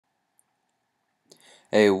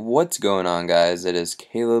Hey, what's going on, guys? It is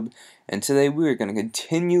Caleb, and today we are going to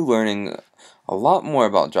continue learning a lot more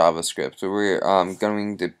about JavaScript. So we're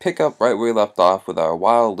going to pick up right where we left off with our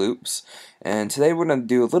while loops, and today we're going to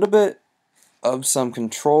do a little bit of some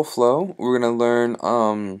control flow. We're going to learn,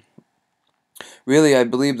 really, I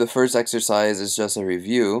believe the first exercise is just a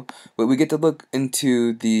review, but we get to look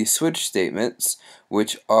into the switch statements,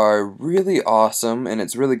 which are really awesome, and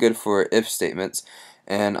it's really good for if statements.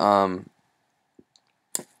 And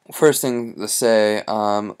first thing to say,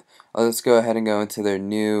 let's go ahead and go into their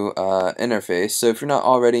new interface. So if you're not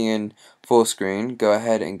already in full screen, go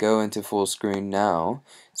ahead and go into full screen now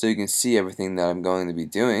so you can see everything that I'm going to be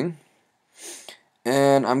doing.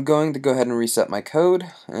 And I'm going to go ahead and reset my code,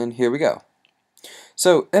 and here we go.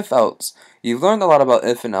 So if else, you've learned a lot about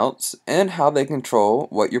if and else and how they control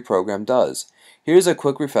what your program does. Here's a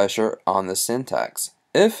quick refresher on the syntax.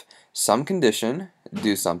 If some condition,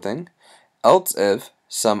 do something. Else if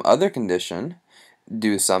some other condition,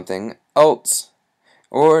 do something else,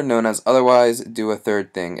 or known as otherwise, do a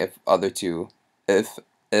third thing if other two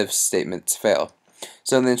if statements fail.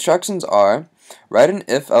 So the instructions are, write an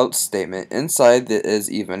if-else statement inside the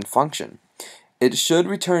is-even function. It should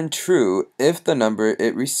return true if the number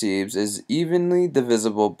it receives is evenly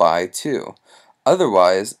divisible by 2.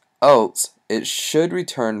 Otherwise, else, it should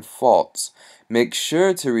return false. Make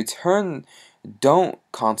sure to return don't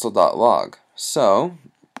console.log. So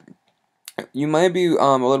you might be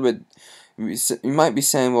a little bit. You might be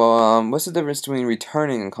saying, well, what's the difference between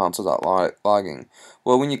returning and console.logging?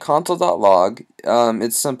 Well, when you console.log,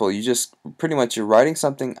 it's simple. You just pretty much you're writing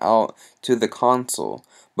something out to the console.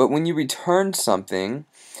 But when you return something,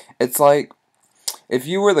 it's like if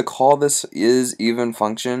you were to call this is-even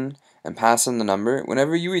function and pass in the number,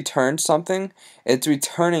 whenever you return something, it's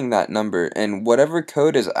returning that number, and whatever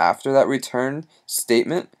code is after that return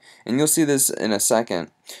statement, and you'll see this in a second,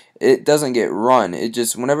 it doesn't get run. It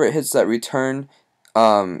just, whenever it hits that return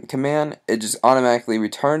command, it just automatically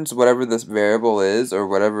returns whatever this variable is or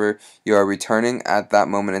whatever you are returning at that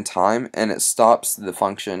moment in time, and it stops the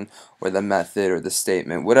function or the method or the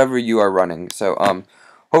statement, whatever you are running. So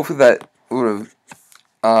hopefully that would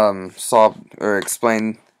have solved or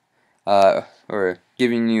explained or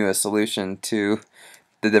giving you a solution to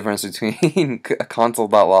the difference between a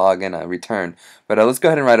console.log and a return. But let's go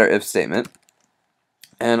ahead and write our if statement.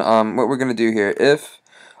 And what we're going to do here, if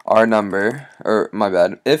our number, or my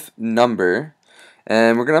bad, if number,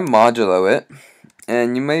 and we're going to modulo it.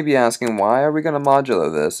 And you may be asking, why are we going to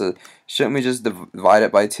modulo this? Shouldn't we just divide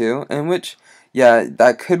it by 2? And which, yeah,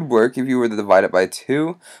 that could work if you were to divide it by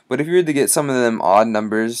 2. But if you were to get some of them odd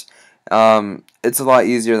numbers, it's a lot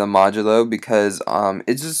easier than modulo because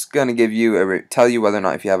it's just going to give you tell you whether or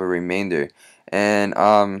not if you have a remainder. And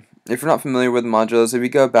if you're not familiar with modulos, if you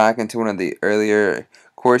go back into one of the earlier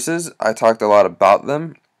courses, I talked a lot about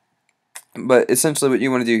them. But essentially what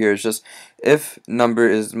you want to do here is just if number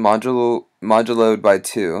is moduloed by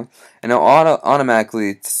 2, and it'll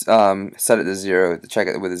automatically set it to 0, to check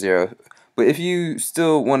it with a 0. But if you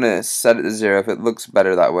still want to set it to 0, if it looks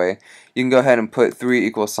better that way, you can go ahead and put 3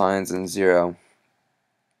 equal signs and 0.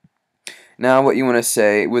 Now what you want to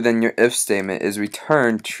say within your if statement is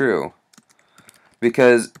return true.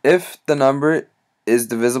 Because if the number is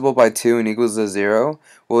divisible by 2 and equals to 0,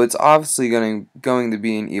 well, it's obviously going to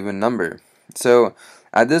be an even number. So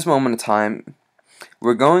at this moment in time,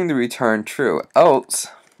 we're going to return true. Else,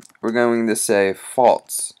 we're going to say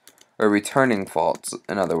false, or returning false,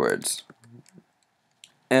 in other words.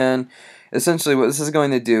 And essentially what this is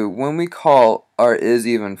going to do, when we call our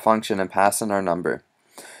is-even function and pass in our number,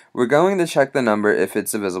 we're going to check the number if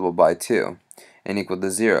it's divisible by 2 and equal to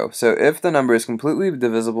 0. So if the number is completely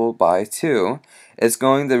divisible by 2, it's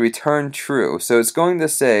going to return true. So it's going to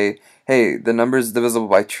say, hey, the number is divisible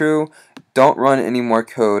by true, don't run any more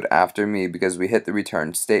code after me because we hit the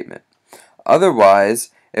return statement. Otherwise,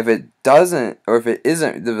 if it doesn't, or if it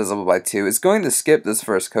isn't divisible by 2, it's going to skip this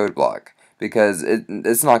first code block because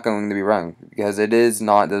it's not going to be run because it is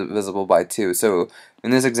not divisible by 2. So in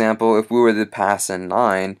this example, if we were to pass in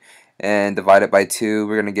 9 and divide it by 2,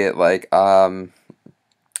 we're going to get like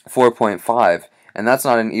 4.5, and that's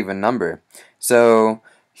not an even number. So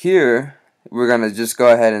here we're going to just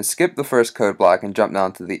go ahead and skip the first code block and jump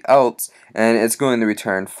down to the else, and it's going to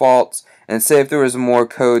return false. And say if there was more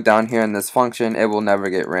code down here in this function, it will never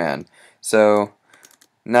get ran. So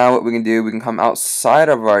now what we can do, we can come outside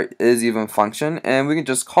of our is-even function, and we can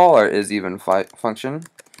just call our is-even function,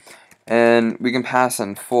 and we can pass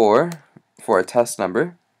in 4 for a test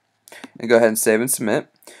number, and go ahead and save and submit.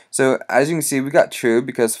 So as you can see, we got true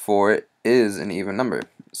because 4 is an even number.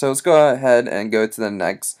 So let's go ahead and go to the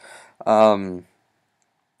next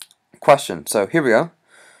question. So here we go.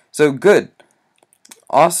 So good.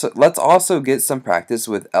 Let's also get some practice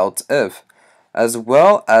with else if, as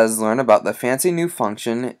well as learn about the fancy new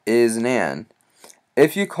function isNan.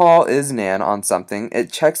 If you call isNan on something,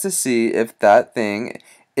 it checks to see if that thing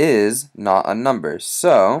is not a number.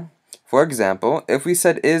 So, for example, if we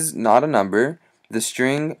said is not a number, the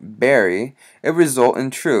string Barry, it would result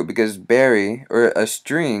in true because Barry, or a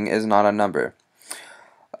string, is not a number.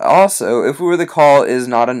 Also, if we were to call is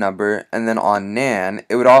not a number and then on nan,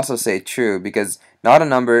 it would also say true because not a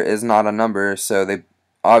number is not a number, so they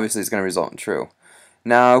obviously it's going to result in true.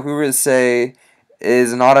 Now, if we were to say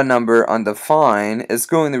is not a number undefined, it's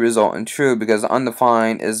going to result in true because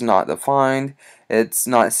undefined is not defined. It's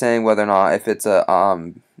not saying whether or not if it's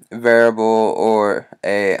a variable or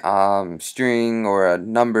a string or a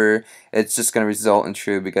number. It's just going to result in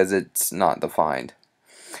true because it's not defined.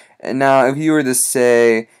 And now if you were to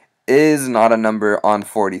say is not a number on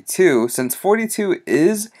 42, since 42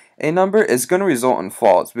 is a number, it's going to result in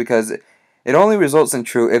false because it only results in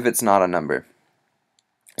true if it's not a number.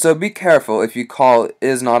 So be careful if you call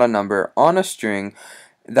is not a number on a string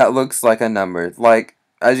that looks like a number. Like,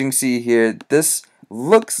 as you can see here, this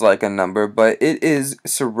looks like a number, but it is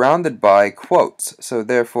surrounded by quotes. So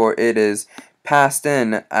therefore it is passed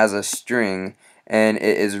in as a string and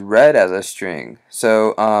it is read as a string.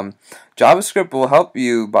 So JavaScript will help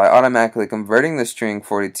you by automatically converting the string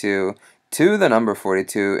 42 to the number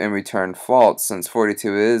 42 and return false since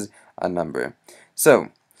 42 is a number. So,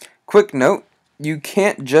 quick note, you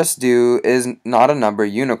can't just do is not a number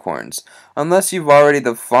unicorns unless you've already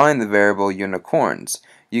defined the variable unicorns.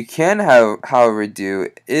 You can however do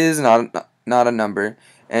is not a number,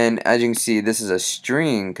 and as you can see this is a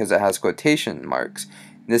string because it has quotation marks.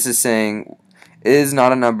 This is saying is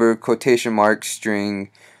not a number quotation mark string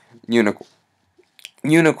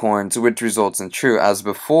unicorns, which results in true. As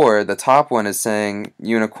before, the top one is saying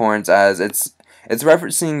unicorns as it's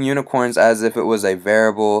referencing unicorns as if it was a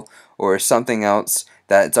variable or something else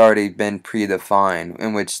that's already been predefined,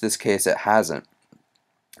 in which this case it hasn't.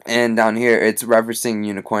 And down here it's referencing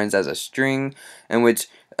unicorns as a string, in which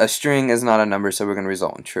a string is not a number, so we're going to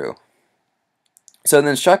result in true. So the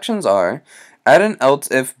instructions are add an else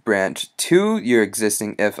if branch to your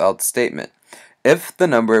existing if else statement. If the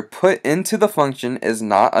number put into the function is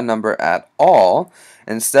not a number at all,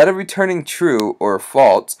 instead of returning true or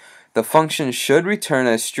false, the function should return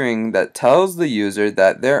a string that tells the user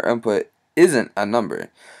that their input isn't a number.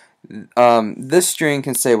 This string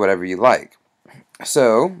can say whatever you like.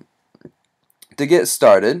 So, to get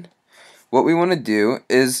started, what we want to do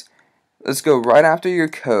is, let's go right after your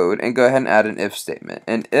code and go ahead and add an if statement.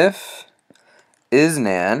 And if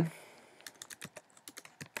isNan,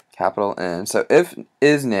 capital N, so if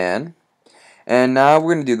isNan, and now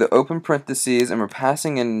we're going to do the open parentheses and we're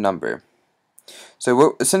passing in a number.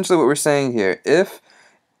 So essentially what we're saying here, if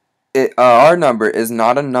our number is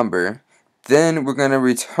not a number, then we're going to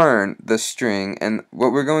return the string, and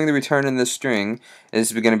what we're going to return in this string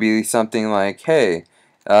is going to be something like, hey,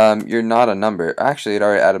 you're not a number. Actually, it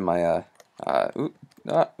already added my,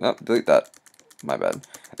 delete that, my bad.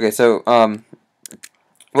 Okay, so,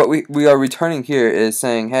 what we are returning here is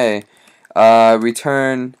saying, hey,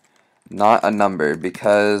 return not a number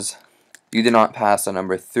because you did not pass a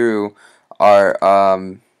number through our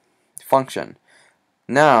function.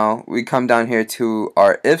 Now we come down here to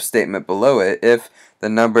our if statement below it. If the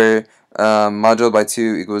number modulo by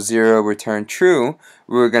 2 equals 0, return true,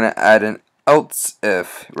 we're going to add an else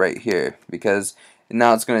if right here because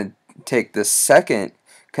now it's going to take the second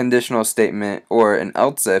conditional statement or an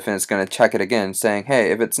else if and it's going to check it again saying,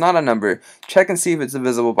 hey, if it's not a number, check and see if it's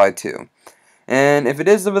divisible by 2. And if it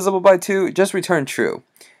is divisible by 2, just return true.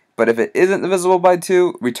 But if it isn't divisible by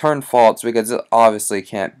 2, return false because it obviously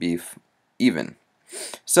can't be even.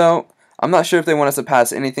 So I'm not sure if they want us to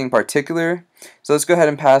pass anything particular, so let's go ahead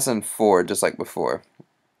and pass in 4 just like before.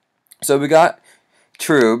 So we got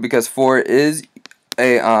true because 4 is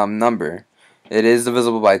a number. It is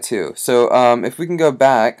divisible by 2. So if we can go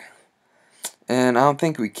back, and I don't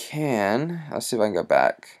think we can. Let's see if I can go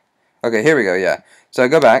back. Okay, here we go, yeah. So I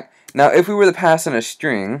go back. Now if we were to pass in a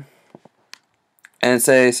string and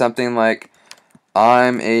say something like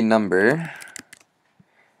I'm a number,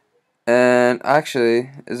 and actually,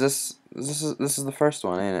 this is the first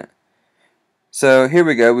one, ain't it? So here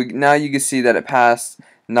we go. Now you can see that it passed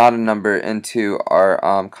not a number into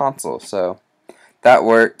our console. So that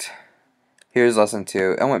worked. Here's lesson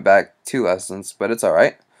 2. I went back 2 lessons, but it's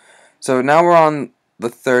alright. So now we're on the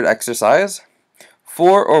third exercise.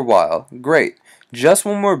 For or while. Great. Just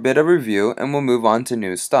one more bit of review and we'll move on to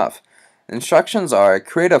new stuff. Instructions are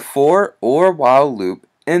create a for or while loop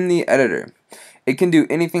in the editor. It can do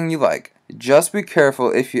anything you like. Just be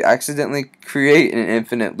careful. If you accidentally create an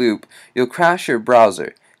infinite loop, you'll crash your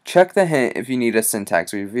browser. Check the hint if you need a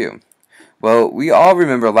syntax review. Well, we all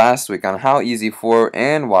remember last week on how easy for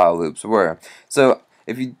and while loops were. So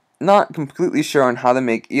if you're not completely sure on how to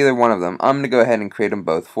make either one of them, I'm going to go ahead and create them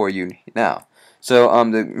both for you now. So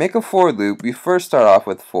to make a for loop, we first start off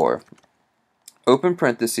with for. Open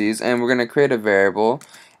parentheses, and we're going to create a variable,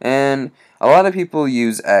 and a lot of people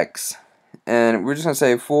use x, and we're just going to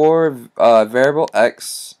say for variable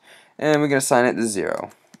x, and we're going to assign it to 0.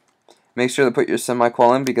 Make sure to put your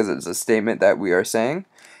semicolon because it's a statement that we are saying.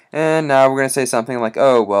 And now we're going to say something like,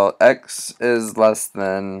 oh, well, x is less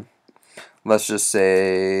than, let's just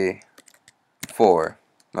say 4,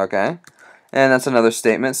 okay? And that's another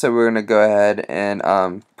statement, so we're going to go ahead and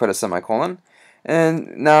put a semicolon.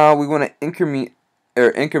 And now we want to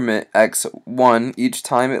increment x 1 each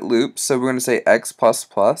time it loops, so we're going to say x plus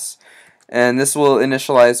plus. And this will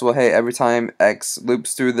initialize, well, hey, every time x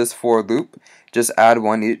loops through this for loop, just add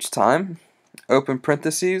 1 each time. Open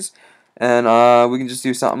parentheses. And we can just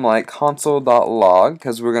do something like console.log,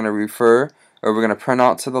 because we're going to refer, or we're going to print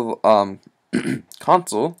out to the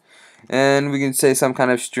console. And we can say some kind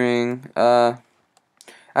of string.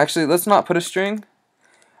 Actually, let's not put a string.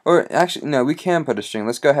 Or actually, no, we can put a string.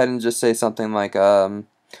 Let's go ahead and just say something like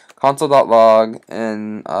console.log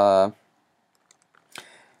and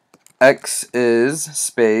x is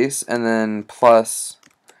space and then plus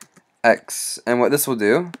x. And what this will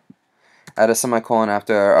do, add a semicolon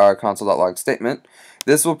after our console.log statement.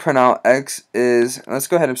 This will print out x is, let's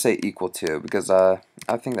go ahead and say equal to, because I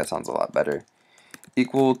think that sounds a lot better.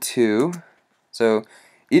 Equal to, so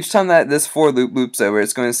each time that this for loop loops over,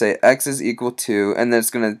 it's going to say x is equal to, and then it's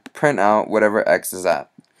going to print out whatever x is at.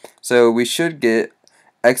 So we should get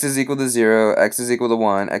x is equal to 0, x is equal to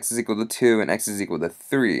 1, x is equal to 2, and x is equal to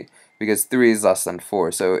 3, because 3 is less than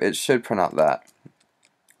 4, so it should print out that.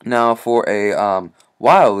 Now for a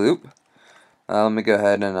while loop, let me go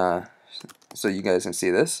ahead and so you guys can see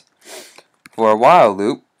this. For a while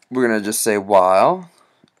loop, we're going to just say while,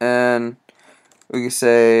 and we can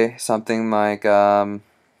say something like,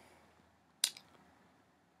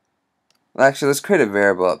 actually, let's create a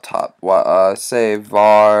variable up top. Say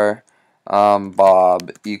var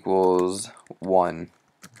bob equals 1.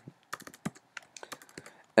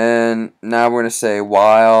 And now we're going to say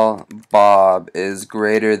while bob is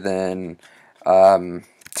greater than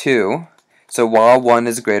 2. So while 1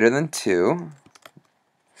 is greater than 2,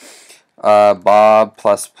 bob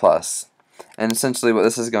plus plus. And essentially what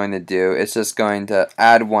this is going to do, it's just going to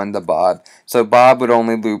add 1 to Bob. So Bob would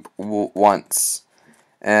only loop once.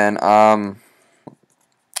 And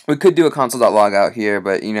we could do a console.log out here,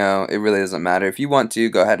 but you know, it really doesn't matter. If you want to,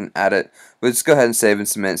 go ahead and add it. But just go ahead and save and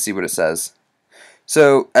submit and see what it says.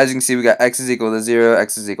 So as you can see, we got x is equal to 0,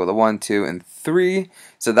 x is equal to 1, 2, and 3.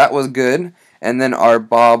 So that was good. And then our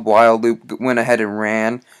Bob while loop went ahead and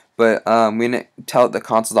ran, but we didn't tell it the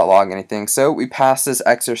console.log anything. So we passed this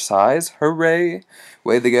exercise. Hooray!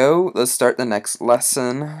 Way to go. Let's start the next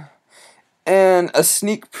lesson. And a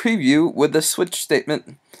sneak preview with the switch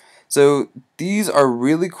statement. So these are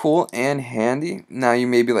really cool and handy. Now you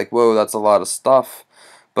may be like, whoa, that's a lot of stuff.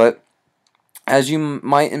 But as you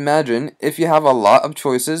might imagine, if you have a lot of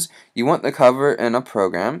choices you want to cover in a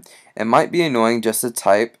program, it might be annoying just to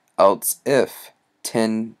type else if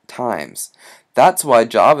 10 times. That's why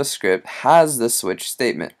JavaScript has the switch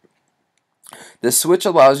statement. The switch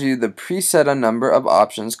allows you to preset a number of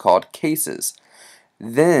options called cases.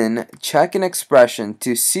 Then check an expression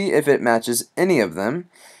to see if it matches any of them.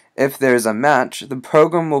 If there's a match, the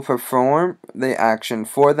program will perform the action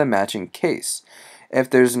for the matching case. If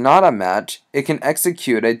there's not a match, it can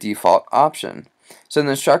execute a default option. So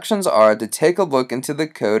the instructions are to take a look into the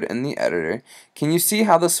code in the editor. Can you see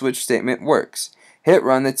how the switch statement works? Hit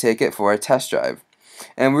run to take it for a test drive.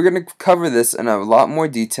 And we're going to cover this in a lot more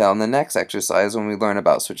detail in the next exercise when we learn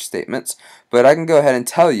about switch statements, but I can go ahead and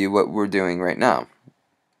tell you what we're doing right now.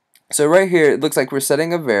 So right here, it looks like we're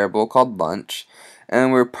setting a variable called lunch,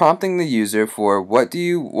 and we're prompting the user for what do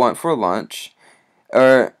you want for lunch,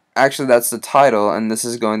 or actually that's the title, and this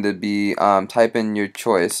is going to be type in your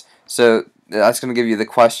choice. So that's going to give you the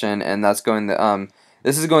question, and that's going to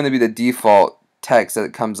this is going to be the default text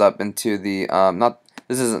that comes up into the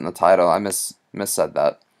this isn't the title. I missaid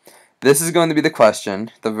that. This is going to be the question,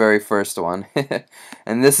 the very first one,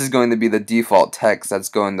 and this is going to be the default text that's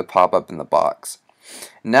going to pop up in the box.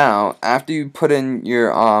 Now, after you put in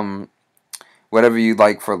your whatever you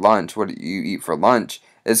like for lunch, what you eat for lunch,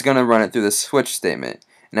 it's going to run it through the switch statement.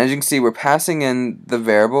 And as you can see, we're passing in the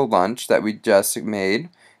variable lunch that we just made,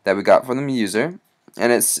 that we got from the user.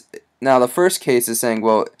 And it's now the first case is saying,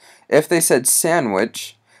 well, if they said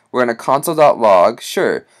sandwich, we're going to console.log,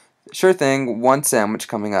 sure thing, one sandwich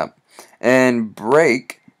coming up. And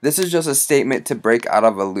break, this is just a statement to break out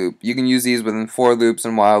of a loop. You can use these within for loops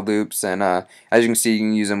and while loops, and as you can see, you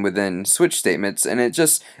can use them within switch statements, and it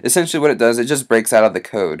just, essentially what it does, it just breaks out of the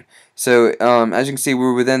code. So as you can see,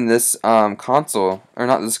 we're within this console, or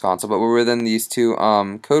not this console, but we're within these two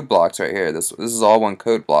code blocks right here. This is all one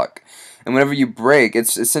code block. And whenever you break,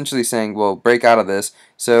 it's essentially saying, well, break out of this.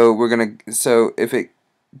 So if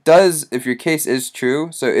your case is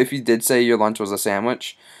true, so if you did say your lunch was a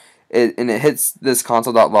sandwich, and it hits this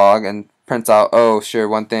console.log and prints out, oh, sure,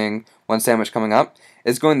 one sandwich coming up,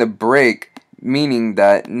 it's going to break, meaning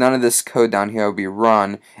that none of this code down here will be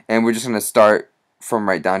run, and we're just going to start from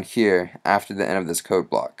right down here after the end of this code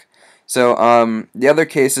block. So the other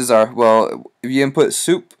cases are, well, if you input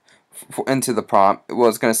soup into the prompt, well,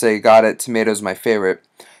 it's going to say, got it, tomato's my favorite.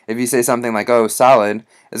 If you say something like, oh, salad,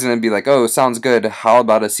 it's going to be like, oh, sounds good, how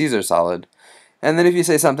about a Caesar salad? And then if you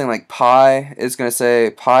say something like pie, it's going to say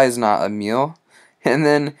pie is not a meal. And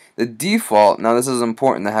then the default, now this is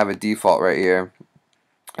important to have a default right here.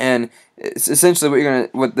 And it's essentially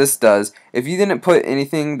what this does, if you didn't put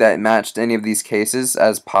anything that matched any of these cases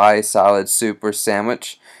as pie, salad, soup, or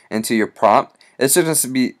sandwich into your prompt, it's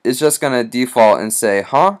just going to default and say,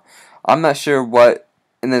 huh? I'm not sure what,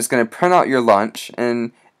 and then it's going to print out your lunch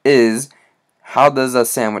and how does a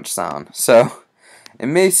sandwich sound? So it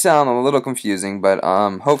may sound a little confusing, but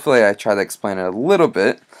hopefully I try to explain it a little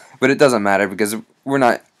bit, but it doesn't matter because we're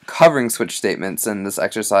not covering switch statements in this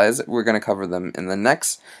exercise. We're going to cover them in the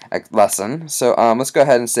next lesson. So let's go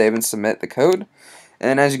ahead and save and submit the code.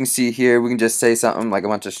 And as you can see here, we can just say something like a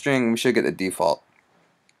bunch of string. We should get the default.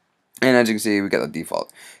 And as you can see, we get the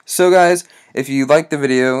default. So guys, if you liked the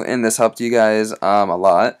video and this helped you guys a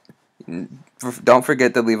lot, don't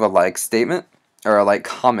forget to leave a like statement. Or a like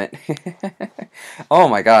comment. Oh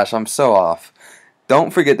my gosh, I'm so off. Don't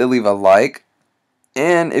forget to leave a like.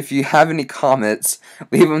 And if you have any comments,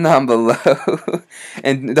 leave them down below.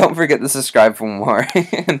 And don't forget to subscribe for more.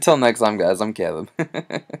 Until next time, guys, I'm Caleb.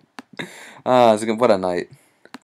 What a night.